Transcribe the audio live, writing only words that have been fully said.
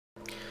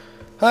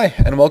Hi,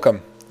 and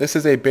welcome. This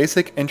is a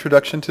basic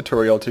introduction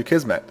tutorial to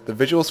Kismet, the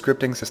visual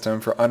scripting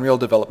system for Unreal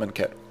Development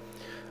Kit.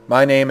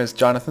 My name is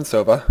Jon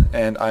Sova,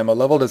 and I'm a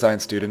level design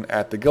student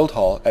at the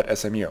Guildhall at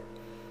SMU.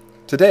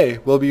 Today,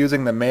 we'll be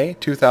using the May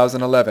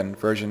 2011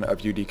 version of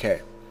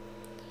UDK.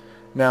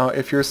 Now,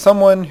 if you're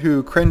someone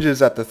who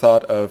cringes at the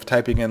thought of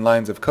typing in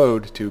lines of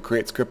code to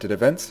create scripted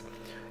events,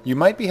 you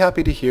might be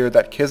happy to hear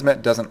that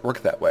Kismet doesn't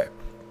work that way.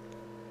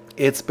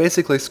 It's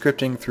basically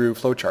scripting through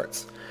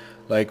flowcharts,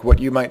 like what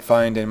you might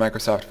find in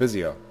Microsoft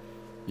Visio.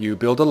 You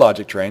build a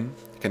logic train,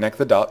 connect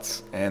the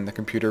dots, and the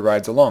computer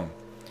rides along.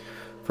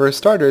 For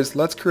starters,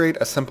 let's create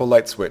a simple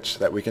light switch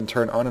that we can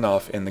turn on and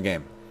off in the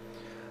game.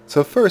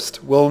 So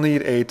first, we'll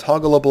need a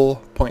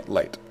toggleable point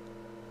light.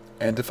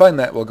 And to find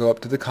that, we'll go up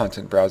to the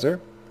content browser,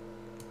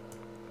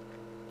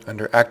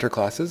 under Actor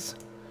Classes,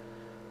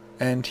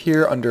 and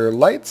here under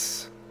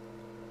Lights,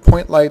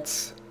 Point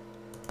Light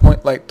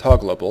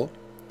Toggleable,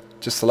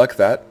 just select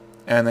that,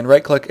 and then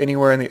right-click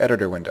anywhere in the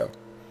editor window.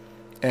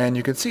 And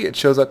you can see it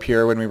shows up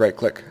here when we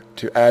right-click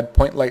to add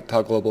Point Light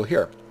Toggleable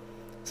here.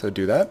 So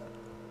do that.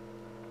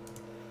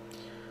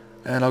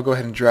 And I'll go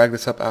ahead and drag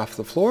this up off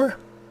the floor.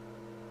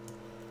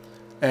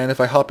 And if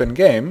I hop in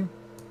game,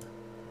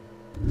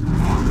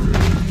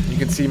 you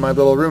can see my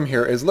little room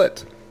here is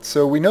lit.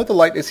 So we know the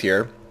light is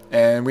here,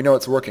 and we know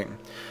it's working.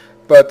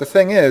 But the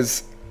thing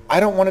is, I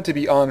don't want it to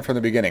be on from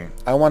the beginning.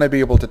 I want to be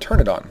able to turn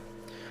it on.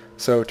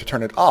 So to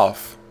turn it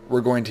off,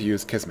 we're going to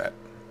use Kismet.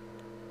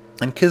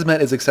 And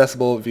Kismet is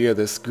accessible via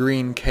this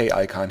green K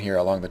icon here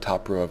along the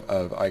top row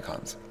of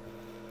icons.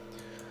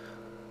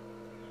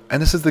 And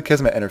this is the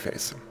Kismet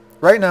interface.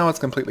 Right now it's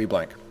completely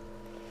blank.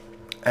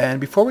 And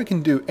before we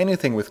can do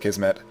anything with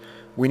Kismet,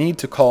 we need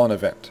to call an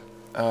event,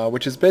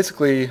 which is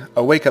basically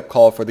a wake-up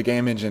call for the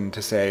game engine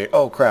to say,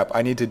 oh crap,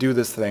 I need to do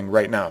this thing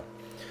right now.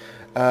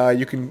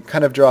 You can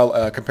kind of draw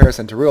a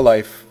comparison to real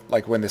life,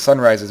 like when the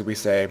sun rises we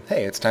say,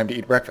 hey, it's time to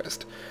eat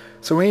breakfast.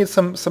 So we need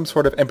some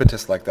sort of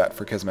impetus like that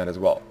for Kismet as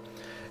well.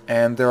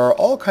 And there are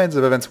all kinds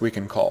of events we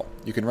can call.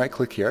 You can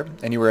right-click here,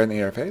 anywhere in the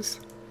interface,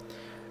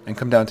 and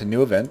come down to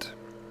New Event.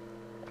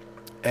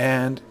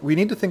 And we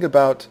need to think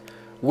about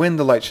when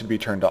the light should be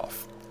turned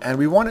off. And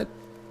we want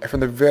it from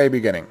the very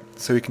beginning.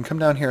 So we can come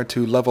down here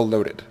to Level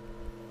Loaded.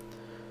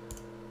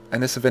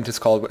 And this event is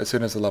called as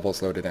soon as the level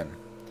is loaded in.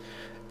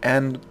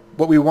 And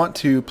what we want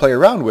to play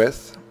around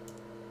with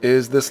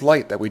is this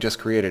light that we just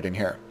created in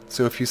here.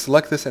 So if you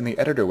select this in the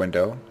editor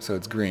window, so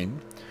it's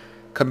green,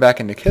 come back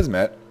into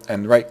Kismet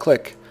and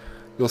right-click,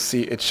 you'll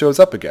see it shows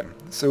up again.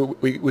 So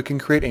we can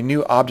create a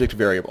new object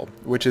variable,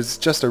 which is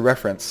just a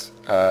reference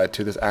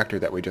to this actor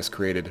that we just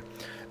created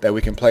that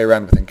we can play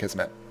around with in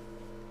Kismet.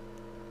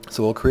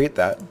 So we'll create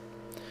that.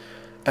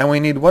 And we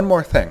need one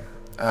more thing.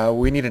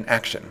 We need an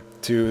action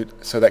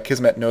so that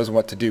Kismet knows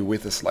what to do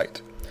with this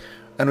light.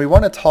 And we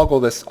want to toggle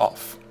this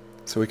off.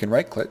 So we can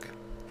right-click,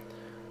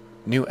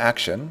 New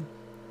Action,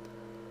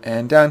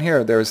 and down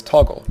here there's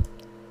Toggle.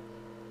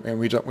 And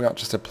we want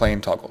just a plain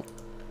toggle.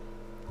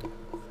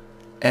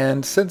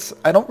 And since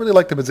I don't really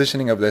like the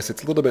positioning of this,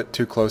 it's a little bit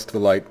too close to the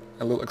light,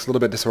 it looks a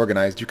little bit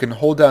disorganized, you can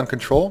hold down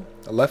Control,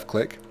 left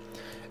click,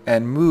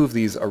 and move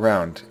these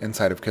around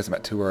inside of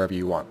Kismet to wherever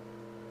you want.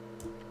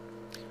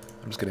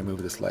 I'm just going to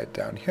move this light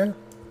down here.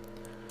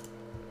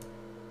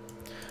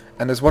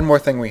 And there's one more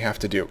thing we have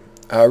to do.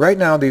 Right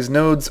now these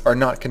nodes are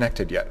not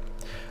connected yet.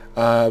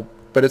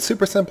 But it's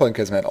super simple in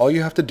Kismet. All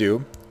you have to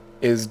do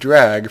is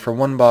drag from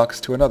one box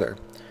to another.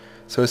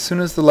 So as soon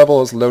as the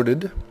level is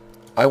loaded,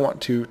 I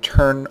want to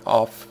turn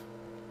off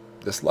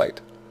this light.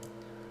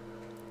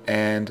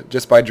 And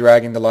just by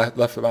dragging the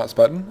left mouse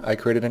button, I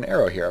created an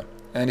arrow here.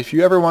 And if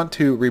you ever want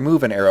to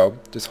remove an arrow,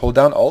 just hold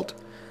down Alt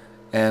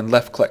and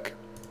left click.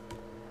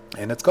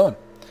 And it's gone.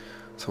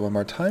 So one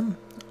more time,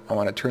 I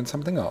want to turn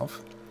something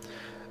off.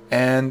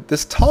 And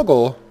this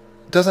toggle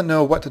doesn't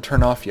know what to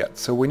turn off yet,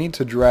 so we need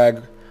to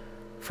drag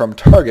from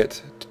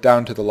target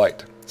down to the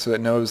light so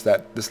it knows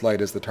that this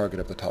light is the target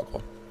of the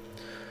toggle.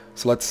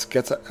 So let's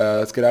get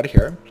out of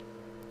here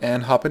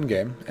and hop in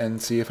game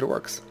and see if it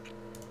works.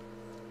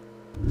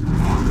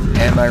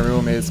 And my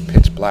room is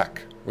pitch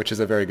black, which is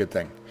a very good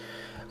thing.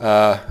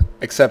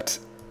 Except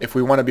if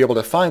we want to be able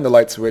to find the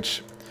light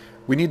switch,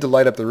 we need to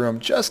light up the room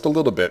just a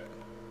little bit.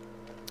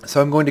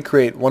 So I'm going to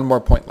create one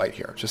more point light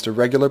here, just a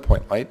regular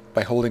point light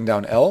by holding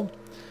down L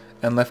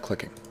and left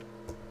clicking.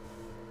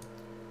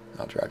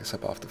 I'll drag this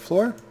up off the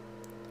floor.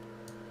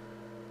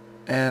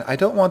 And I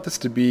don't want this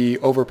to be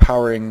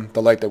overpowering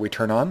the light that we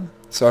turn on,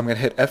 so I'm going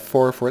to hit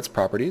F4 for its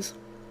properties.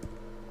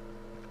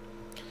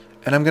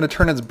 And I'm going to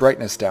turn its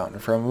brightness down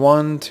from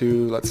 1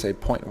 to, let's say,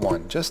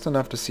 0.1, just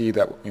enough to see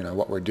that,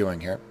 what we're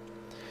doing here.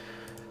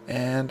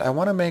 And I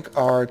want to make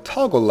our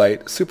toggle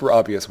light super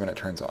obvious when it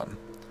turns on.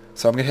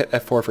 So I'm going to hit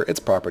F4 for its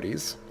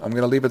properties. I'm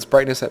going to leave its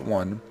brightness at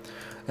 1,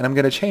 and I'm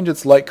going to change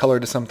its light color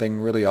to something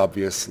really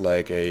obvious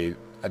like a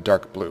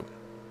dark blue.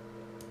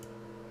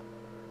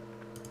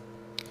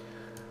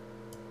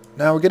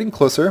 Now we're getting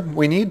closer.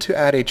 We need to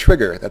add a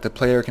trigger that the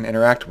player can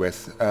interact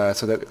with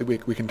so that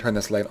we can turn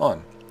this light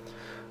on.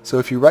 So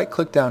if you right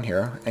click down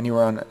here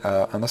anywhere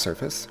on the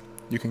surface,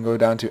 you can go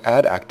down to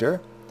Add Actor,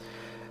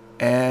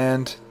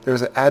 and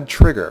there's an Add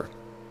Trigger.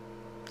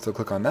 So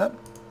click on that,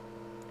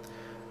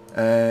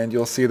 and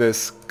you'll see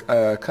this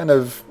kind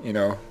of,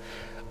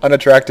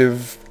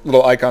 unattractive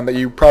little icon that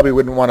you probably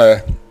wouldn't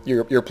want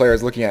your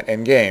players looking at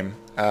in game.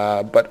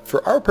 But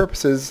for our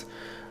purposes,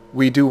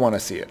 we do want to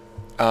see it.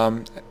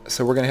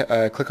 So we're going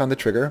to click on the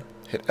trigger,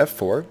 hit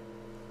F4,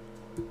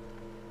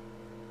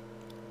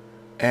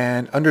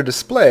 and under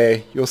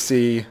display you'll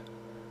see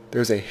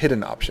there's a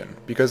hidden option,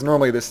 because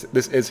normally this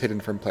is hidden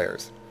from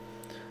players.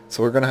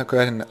 So we're going to go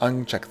ahead and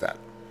uncheck that.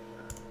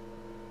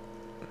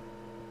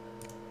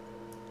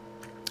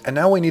 And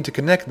now we need to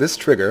connect this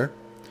trigger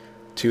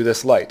to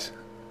this light.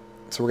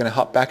 So we're going to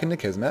hop back into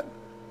Kismet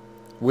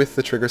with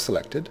the trigger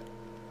selected.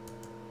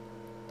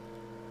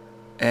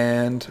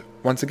 And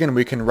once again,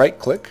 we can right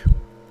click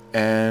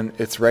and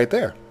it's right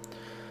there.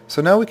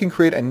 So now we can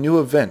create a new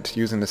event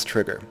using this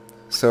trigger.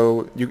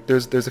 So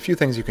there's a few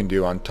things you can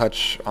do on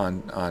touch,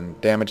 on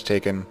damage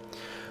taken,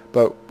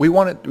 but we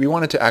want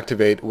it to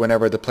activate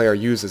whenever the player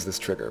uses this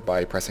trigger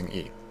by pressing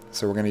E.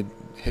 So we're going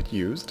to hit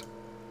used.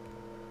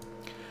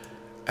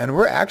 And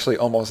we're actually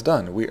almost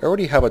done. We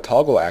already have a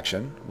toggle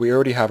action. We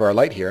already have our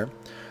light here.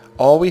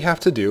 All we have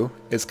to do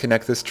is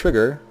connect this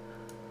trigger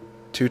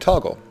to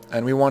toggle.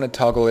 And we want to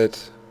toggle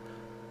it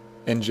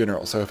in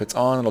general. So if it's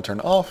on, it'll turn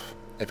off.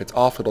 If it's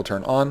off, it'll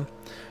turn on.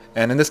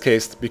 And in this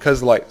case, because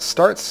the light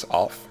starts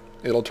off,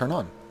 it'll turn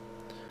on.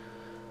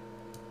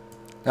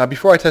 Now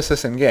before I test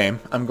this in game,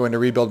 I'm going to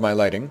rebuild my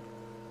lighting,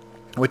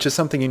 which is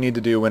something you need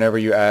to do whenever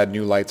you add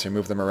new lights or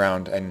move them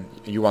around and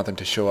you want them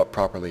to show up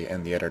properly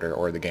in the editor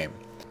or the game.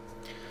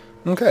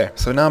 Okay,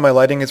 so now my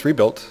lighting is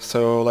rebuilt,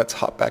 so let's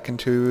hop back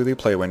into the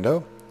play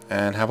window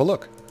and have a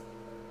look.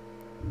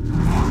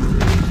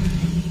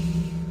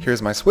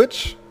 Here's my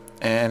switch,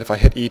 and if I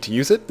hit E to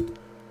use it,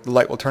 the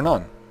light will turn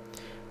on.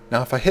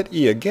 Now if I hit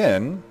E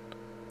again,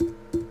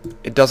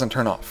 it doesn't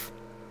turn off.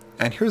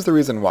 And here's the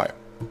reason why.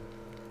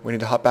 We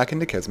need to hop back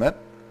into Kismet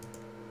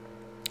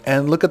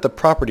and look at the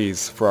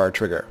properties for our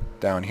trigger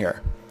down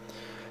here.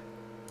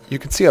 You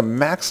can see a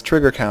max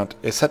trigger count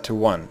is set to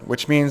 1,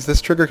 which means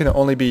this trigger can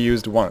only be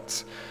used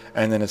once,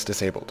 and then it's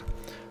disabled.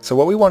 So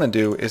what we want to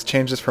do is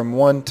change this from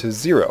 1 to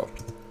 0,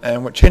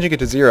 and changing it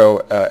to 0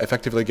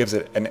 effectively gives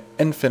it an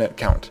infinite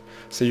count,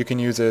 so you can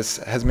use this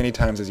as many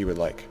times as you would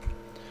like.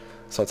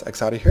 So let's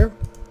X out of here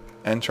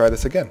and try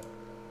this again.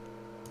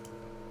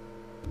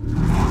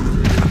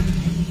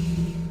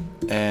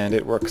 And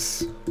it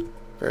works.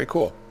 Very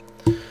cool.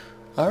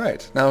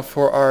 Alright, now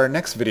for our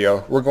next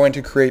video, we're going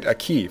to create a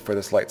key for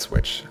this light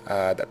switch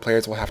that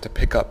players will have to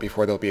pick up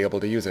before they'll be able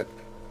to use it.